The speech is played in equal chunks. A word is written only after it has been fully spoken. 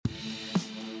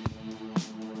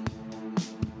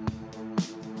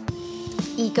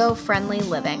eco-friendly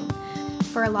living.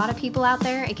 For a lot of people out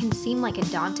there, it can seem like a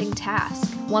daunting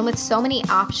task, one with so many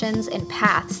options and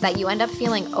paths that you end up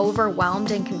feeling overwhelmed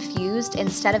and confused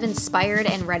instead of inspired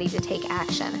and ready to take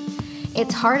action.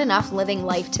 It's hard enough living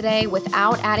life today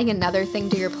without adding another thing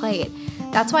to your plate.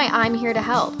 That's why I'm here to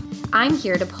help. I'm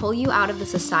here to pull you out of the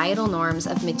societal norms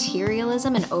of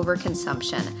materialism and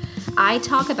overconsumption. I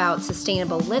talk about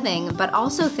sustainable living, but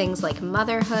also things like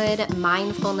motherhood,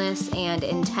 mindfulness, and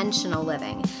intentional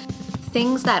living.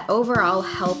 Things that overall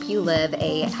help you live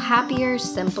a happier,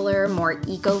 simpler, more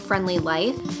eco-friendly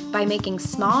life by making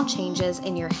small changes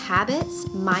in your habits,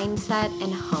 mindset,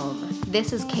 and home.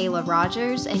 This is Kayla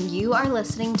Rogers, and you are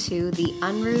listening to the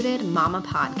Unrooted Mama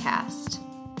Podcast.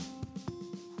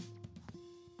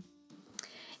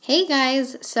 Hey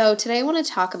guys, so today I want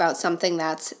to talk about something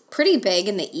that's pretty big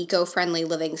in the eco-friendly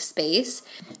living space.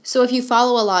 So if you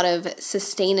follow a lot of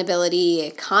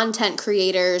sustainability content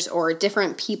creators or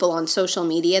different people on social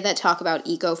media that talk about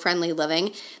eco-friendly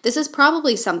living, this is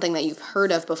probably something that you've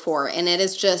heard of before, and it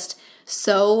is just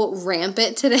so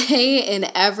rampant today in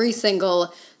every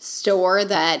single store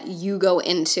that you go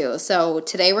into. So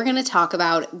today we're going to talk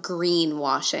about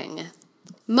greenwashing.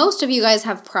 Most of you guys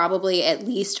have probably at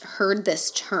least heard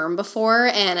this term before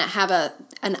and have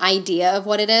an idea of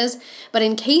what it is. But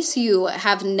in case you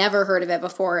have never heard of it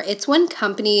before, it's when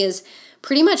companies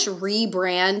pretty much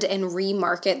rebrand and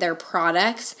remarket their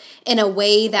products in a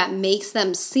way that makes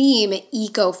them seem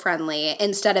eco-friendly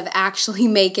instead of actually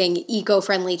making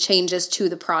eco-friendly changes to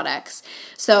the products.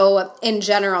 So in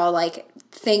general, like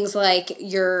things like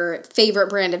your favorite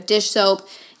brand of dish soap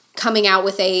coming out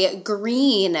with a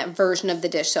green version of the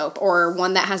dish soap, or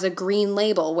one that has a green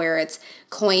label where it's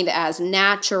coined as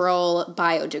natural,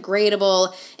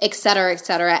 biodegradable,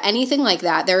 etc., anything like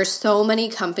that. There are so many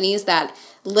companies that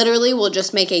literally will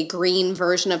just make a green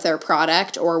version of their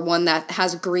product or one that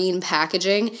has green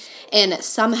packaging, and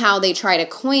somehow they try to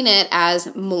coin it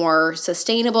as more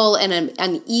sustainable and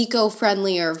an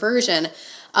eco-friendlier version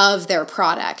of their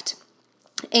product.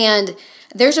 And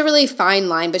there's a really fine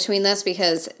line between this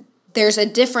because there's a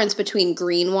difference between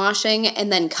greenwashing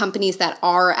and then companies that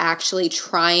are actually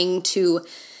trying to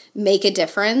make a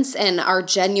difference and are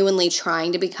genuinely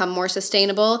trying to become more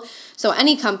sustainable. So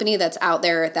any company that's out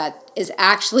there that is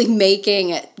actually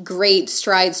making great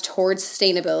strides towards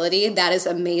sustainability, that is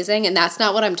amazing. And that's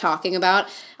not what I'm talking about.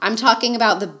 I'm talking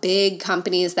about the big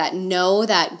companies that know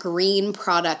that green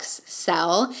products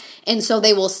sell. And so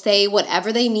they will say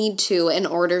whatever they need to in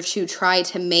order to try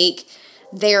to make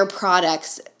their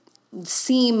products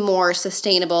seem more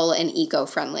sustainable and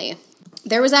eco-friendly.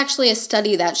 There was actually a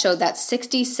study that showed that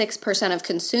 66% of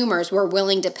consumers were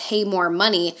willing to pay more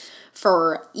money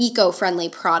for eco-friendly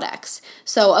products.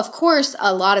 So, of course,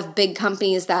 a lot of big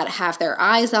companies that have their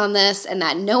eyes on this and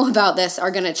that know about this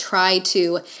are going to try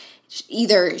to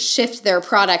either shift their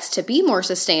products to be more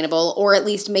sustainable or at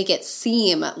least make it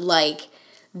seem like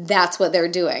that's what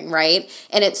they're doing, right?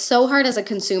 And it's so hard as a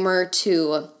consumer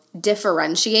to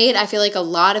differentiate. I feel like a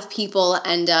lot of people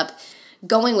end up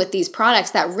going with these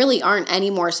products that really aren't any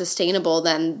more sustainable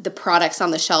than the products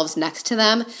on the shelves next to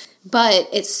them, but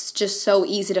it's just so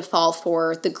easy to fall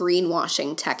for the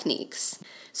greenwashing techniques.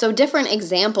 So different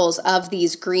examples of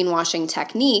these greenwashing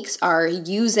techniques are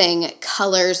using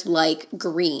colors like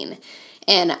green.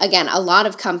 And again, a lot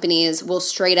of companies will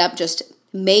straight up just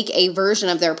make a version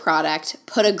of their product,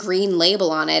 put a green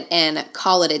label on it, and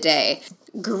call it a day.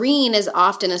 Green is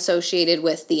often associated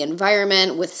with the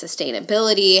environment, with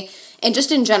sustainability, and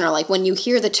just in general, like when you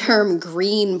hear the term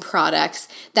green products,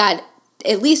 that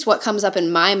at least what comes up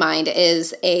in my mind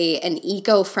is an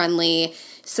eco-friendly,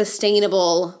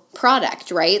 sustainable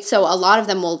product, right? So a lot of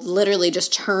them will literally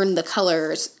just turn the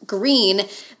colors green.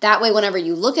 That way, whenever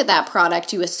you look at that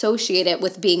product, you associate it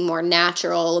with being more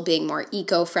natural, being more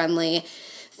eco-friendly,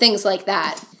 things like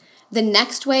that. The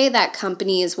next way that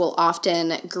companies will often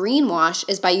greenwash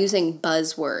is by using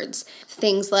buzzwords.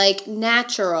 Things like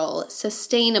natural,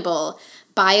 sustainable,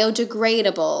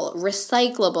 biodegradable,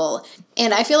 recyclable.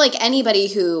 And I feel like anybody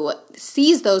who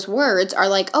sees those words are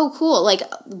like, oh, cool. Like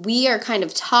we are kind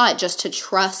of taught just to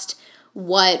trust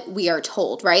what we are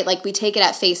told, right? Like we take it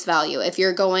at face value. If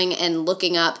you're going and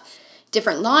looking up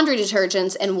different laundry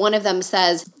detergents and one of them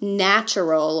says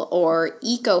natural or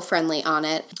eco-friendly on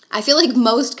it, I feel like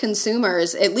most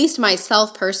consumers, at least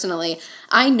myself personally,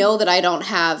 I know that I don't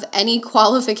have any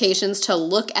qualifications to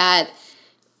look at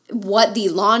what the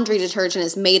laundry detergent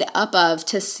is made up of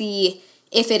to see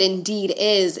if it indeed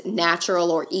is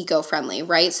natural or eco-friendly,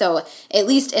 right? So at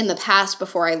least in the past,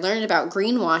 before I learned about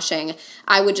greenwashing,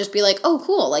 I would just be like, oh,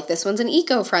 cool, like this one's an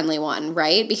eco-friendly one,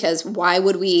 right? Because why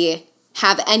would we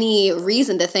have any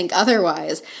reason to think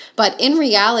otherwise. But in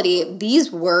reality,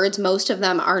 these words, most of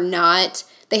them are not,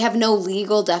 they have no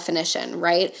legal definition,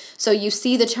 right? So you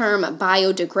see the term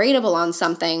biodegradable on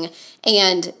something,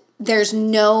 and there's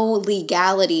no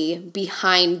legality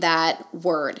behind that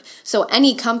word. So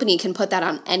any company can put that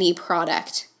on any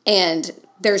product, and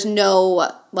there's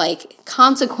no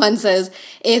consequences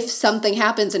if something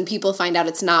happens and people find out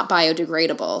it's not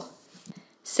biodegradable.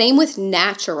 Same with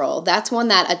natural. That's one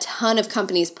that a ton of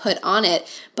companies put on it.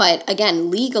 But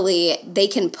again, legally, they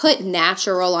can put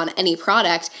natural on any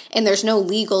product, and there's no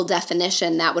legal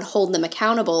definition that would hold them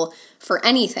accountable for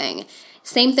anything.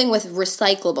 Same thing with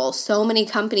recyclable. So many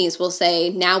companies will say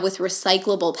now with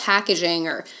recyclable packaging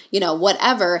or,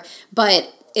 whatever,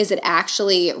 but is it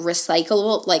actually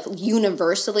recyclable,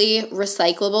 universally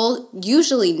recyclable?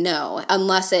 Usually no,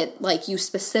 unless you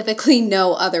specifically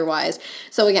know otherwise.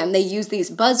 So again, they use these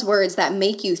buzzwords that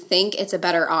make you think it's a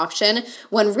better option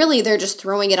when really they're just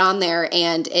throwing it on there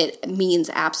and it means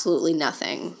absolutely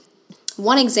nothing.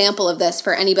 One example of this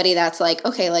for anybody that's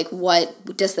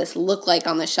what does this look like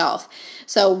on the shelf?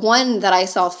 So one that I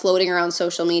saw floating around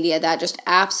social media that just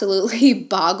absolutely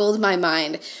boggled my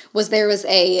mind was there was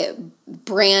a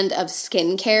brand of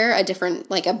skincare,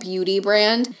 a beauty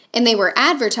brand, and they were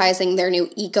advertising their new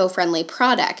eco-friendly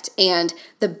product. And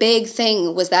the big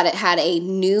thing was that it had a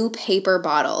new paper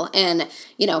bottle. And,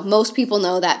 most people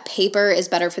know that paper is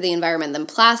better for the environment than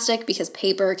plastic because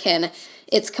paper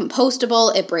it's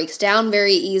compostable, it breaks down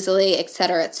very easily, et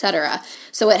cetera, et cetera.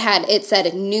 So it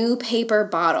said new paper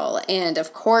bottle, and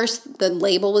of course the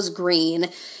label was green,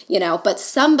 but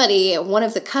one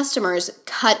of the customers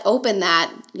cut open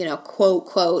that, quote,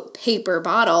 quote, paper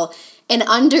bottle, and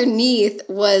underneath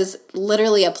was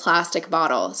literally a plastic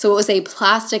bottle. So it was a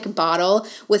plastic bottle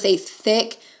with a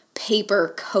thick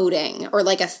paper coating, or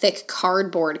a thick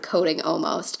cardboard coating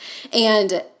almost.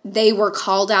 And they were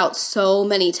called out so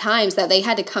many times that they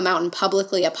had to come out and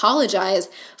publicly apologize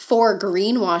for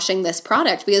greenwashing this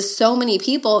product because so many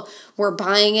people were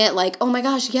buying it oh my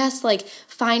gosh, yes,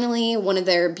 finally one of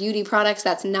their beauty products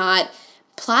that's not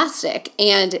plastic.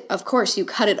 And of course you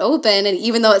cut it open, and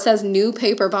even though it says new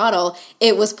paper bottle,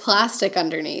 it was plastic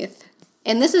underneath.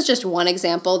 And this is just one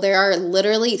example. There are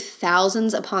literally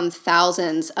thousands upon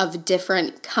thousands of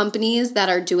different companies that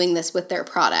are doing this with their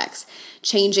products,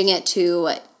 changing it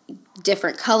to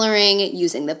different coloring,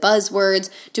 using the buzzwords,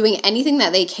 doing anything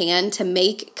that they can to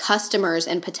make customers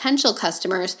and potential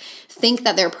customers think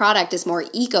that their product is more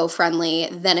eco-friendly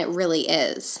than it really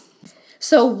is.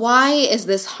 So why is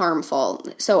this harmful?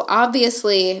 So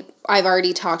obviously, I've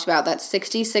already talked about that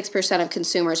 66% of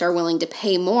consumers are willing to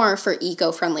pay more for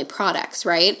eco-friendly products,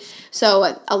 right?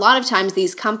 So a lot of times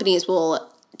these companies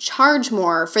will charge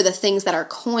more for the things that are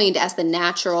coined as the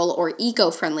natural or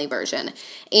eco-friendly version.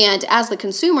 And as the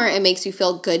consumer, it makes you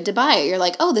feel good to buy it. You're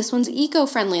like, oh, this one's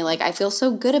eco-friendly. I feel so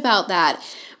good about that.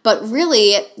 But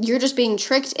really, you're just being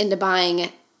tricked into buying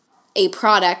a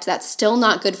product that's still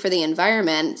not good for the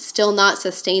environment, still not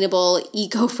sustainable,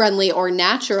 eco-friendly, or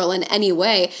natural in any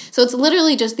way. So it's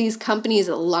literally just these companies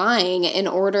lying in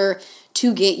order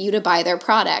to get you to buy their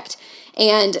product.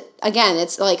 And again,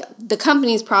 it's the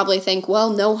companies probably think, well,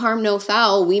 no harm, no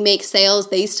foul. We make sales.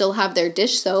 They still have their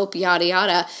dish soap, yada,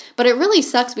 yada. But it really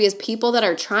sucks because people that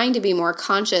are trying to be more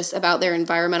conscious about their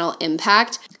environmental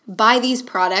impact buy these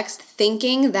products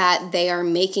thinking that they are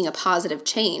making a positive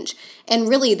change. And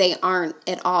really, they aren't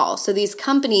at all. So these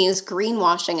companies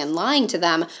greenwashing and lying to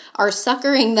them are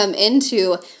suckering them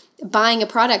into buying a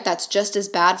product that's just as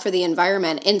bad for the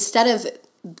environment instead of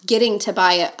getting to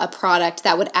buy a product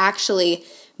that would actually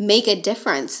make a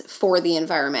difference for the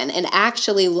environment and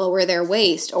actually lower their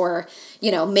waste or,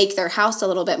 make their house a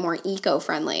little bit more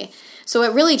eco-friendly. So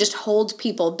it really just holds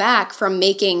people back from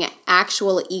making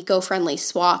actual eco-friendly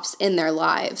swaps in their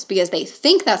lives because they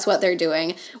think that's what they're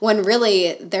doing when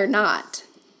really they're not.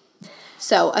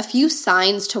 So a few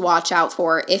signs to watch out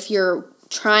for if you're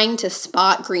trying to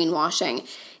spot greenwashing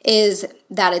is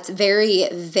that it's very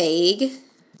vague,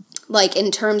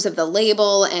 in terms of the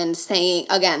label and saying,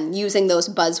 again, using those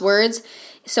buzzwords.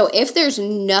 So if there's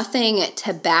nothing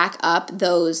to back up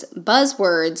those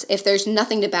buzzwords, if there's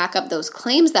nothing to back up those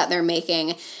claims that they're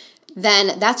making,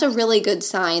 then that's a really good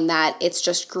sign that it's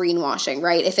just greenwashing,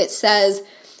 right? If it says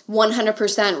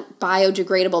 100%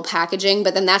 biodegradable packaging,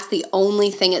 but then that's the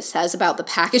only thing it says about the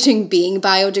packaging being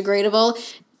biodegradable,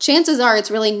 chances are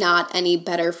it's really not any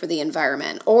better for the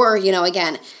environment. Or,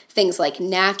 again, things like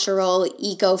natural,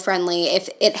 eco-friendly, if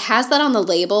it has that on the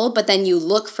label, but then you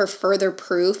look for further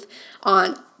proof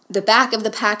on the back of the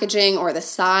packaging or the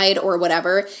side or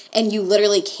whatever, and you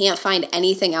literally can't find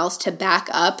anything else to back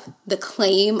up the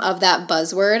claim of that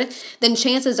buzzword, then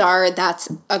chances are that's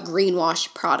a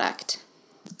greenwash product.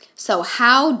 So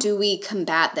how do we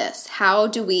combat this? How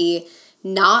do we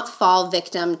not fall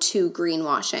victim to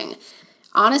greenwashing?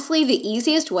 Honestly, the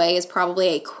easiest way is probably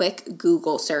a quick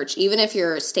Google search. Even if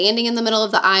you're standing in the middle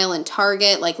of the aisle in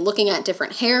Target, like looking at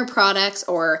different hair products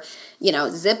or,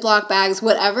 Ziploc bags,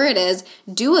 whatever it is,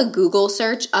 do a Google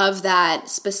search of that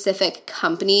specific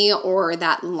company or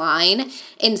that line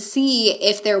and see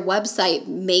if their website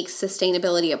makes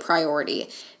sustainability a priority.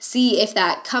 See if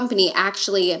that company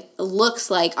actually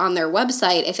looks like on their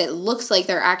website, if it looks like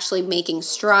they're actually making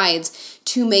strides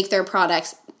to make their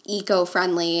products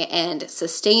eco-friendly and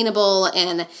sustainable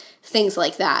and things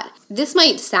like that. This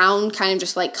might sound kind of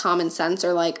just like common sense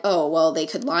or like, oh, well, they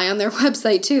could lie on their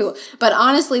website too. But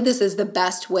honestly, this is the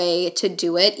best way to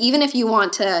do it. Even if you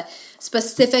want to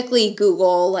specifically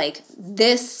Google like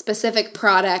this specific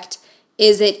product,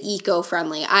 is it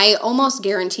eco-friendly? I almost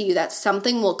guarantee you that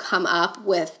something will come up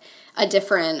with a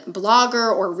different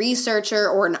blogger or researcher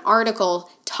or an article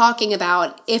talking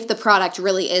about if the product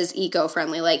really is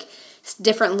eco-friendly, like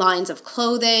different lines of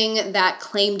clothing that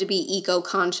claim to be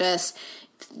eco-conscious,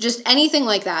 just anything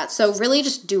like that. So really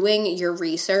just doing your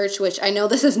research, which I know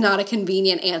this is not a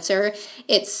convenient answer.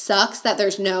 It sucks that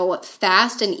there's no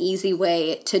fast and easy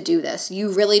way to do this.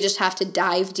 You really just have to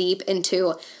dive deep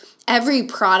into every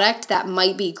product that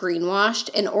might be greenwashed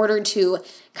in order to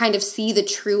kind of see the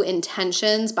true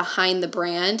intentions behind the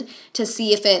brand to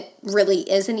see if it really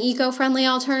is an eco-friendly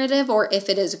alternative or if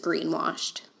it is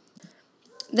greenwashed.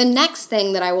 The next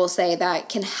thing that I will say that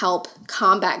can help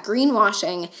combat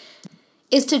greenwashing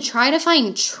is to try to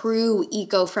find true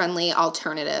eco-friendly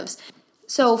alternatives.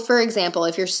 So, for example,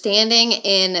 if you're standing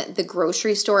in the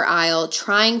grocery store aisle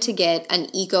trying to get an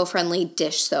eco-friendly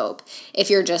dish soap, if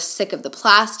you're just sick of the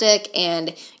plastic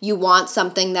and you want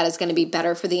something that is going to be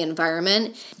better for the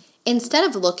environment, instead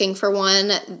of looking for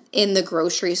one in the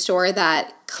grocery store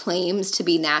that claims to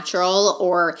be natural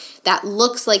or that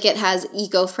looks like it has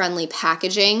eco-friendly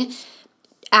packaging,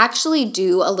 actually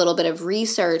do a little bit of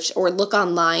research or look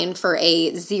online for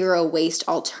a zero waste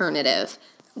alternative.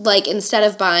 Like instead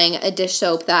of buying a dish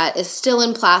soap that is still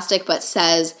in plastic but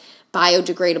says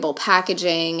biodegradable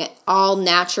packaging, all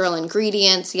natural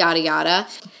ingredients, yada yada,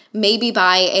 maybe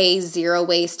buy a zero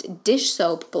waste dish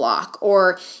soap block.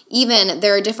 Or even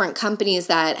there are different companies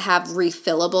that have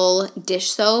refillable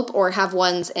dish soap or have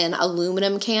ones in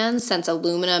aluminum cans, since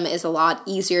aluminum is a lot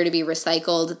easier to be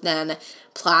recycled than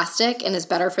plastic and is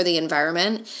better for the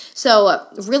environment. So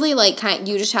really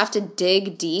you just have to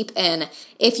dig deep, and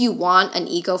if you want an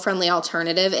eco-friendly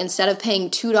alternative, instead of paying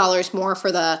 $2 more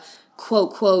for the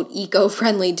quote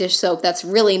eco-friendly dish soap that's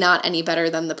really not any better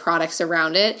than the products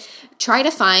around it, try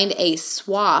to find a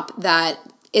swap that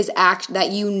is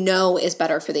is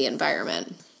better for the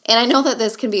environment. And I know that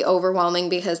this can be overwhelming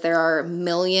because there are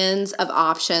millions of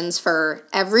options for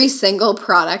every single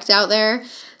product out there.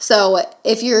 So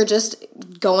if you're just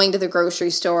going to the grocery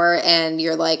store and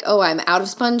you're like, oh, I'm out of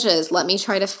sponges, let me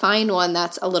try to find one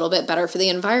that's a little bit better for the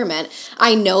environment.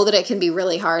 I know that it can be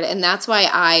really hard, and that's why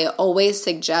I always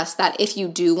suggest that if you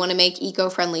do want to make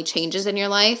eco-friendly changes in your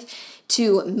life,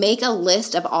 to make a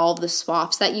list of all of the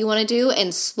swaps that you want to do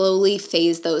and slowly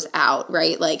phase those out,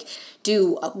 right? Like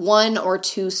do 1 or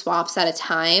 2 swaps at a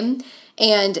time.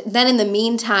 And then in the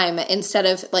meantime, instead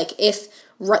of if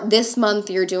this month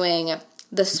you're doing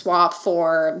the swap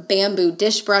for bamboo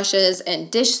dish brushes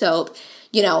and dish soap,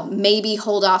 maybe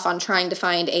hold off on trying to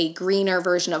find a greener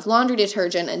version of laundry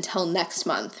detergent until next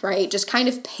month, right? Just kind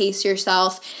of pace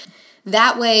yourself.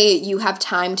 That way you have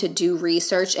time to do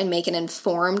research and make an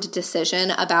informed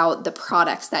decision about the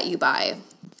products that you buy.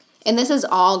 And this is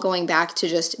all going back to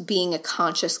just being a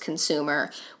conscious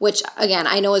consumer, which again,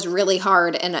 I know is really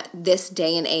hard in this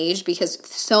day and age because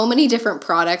so many different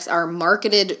products are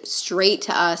marketed straight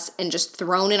to us and just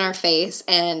thrown in our face.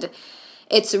 And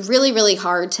it's really, really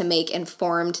hard to make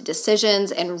informed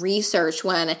decisions and research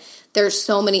when there's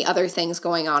so many other things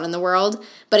going on in the world.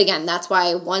 But again, that's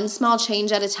why one small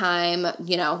change at a time,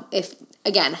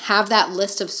 have that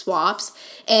list of swaps.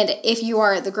 And if you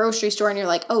are at the grocery store and you're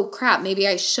like, oh crap, maybe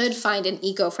I should find an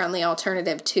eco-friendly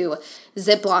alternative to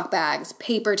Ziploc bags,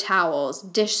 paper towels,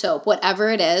 dish soap, whatever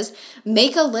it is,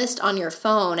 make a list on your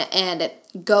phone and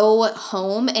go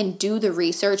home and do the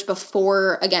research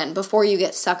before you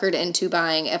get suckered into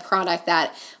buying a product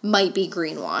that might be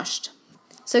greenwashed.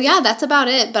 So yeah, that's about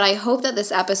it. But I hope that this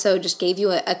episode just gave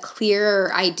you a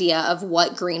clearer idea of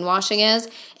what greenwashing is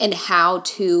and how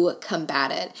to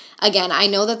combat it. Again, I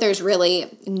know that there's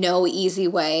really no easy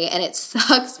way, and it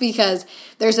sucks because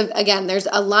there's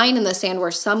a line in the sand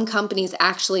where some companies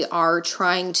actually are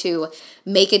trying to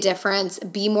make a difference,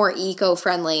 be more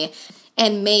eco-friendly,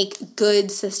 and make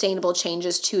good, sustainable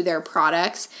changes to their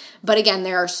products. But again,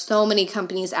 there are so many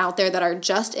companies out there that are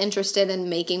just interested in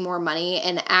making more money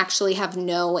and actually have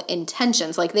no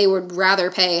intentions. Like, they would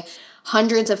rather pay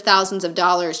hundreds of thousands of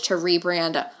dollars to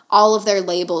rebrand all of their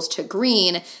labels to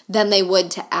green than they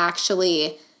would to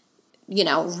actually,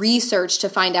 research to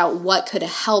find out what could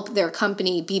help their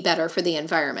company be better for the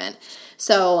environment.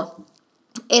 So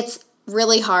it's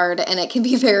really hard, and it can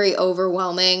be very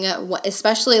overwhelming,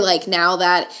 especially like now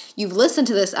that you've listened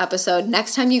to this episode.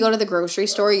 Next time you go to the grocery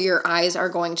store, your eyes are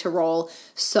going to roll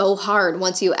so hard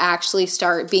once you actually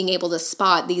start being able to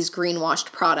spot these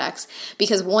greenwashed products,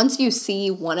 because once you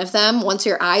see one of them, once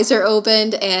your eyes are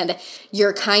opened and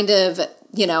you're kind of,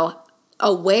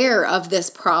 aware of this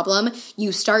problem,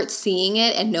 you start seeing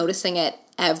it and noticing it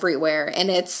everywhere, and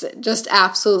it's just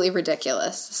absolutely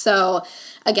ridiculous. So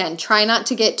again, try not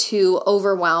to get too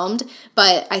overwhelmed,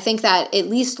 but I think that at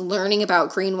least learning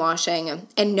about greenwashing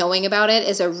and knowing about it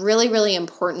is a really, really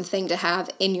important thing to have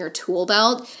in your tool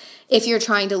belt if you're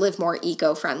trying to live more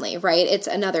eco-friendly, right? It's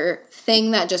another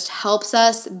thing that just helps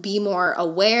us be more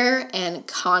aware and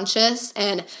conscious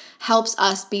and helps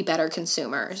us be better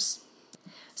consumers.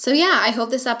 So yeah, I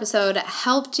hope this episode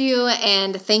helped you,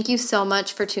 and thank you so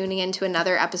much for tuning in to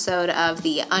another episode of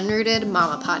the Unrooted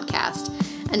Mama podcast.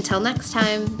 Until next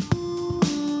time.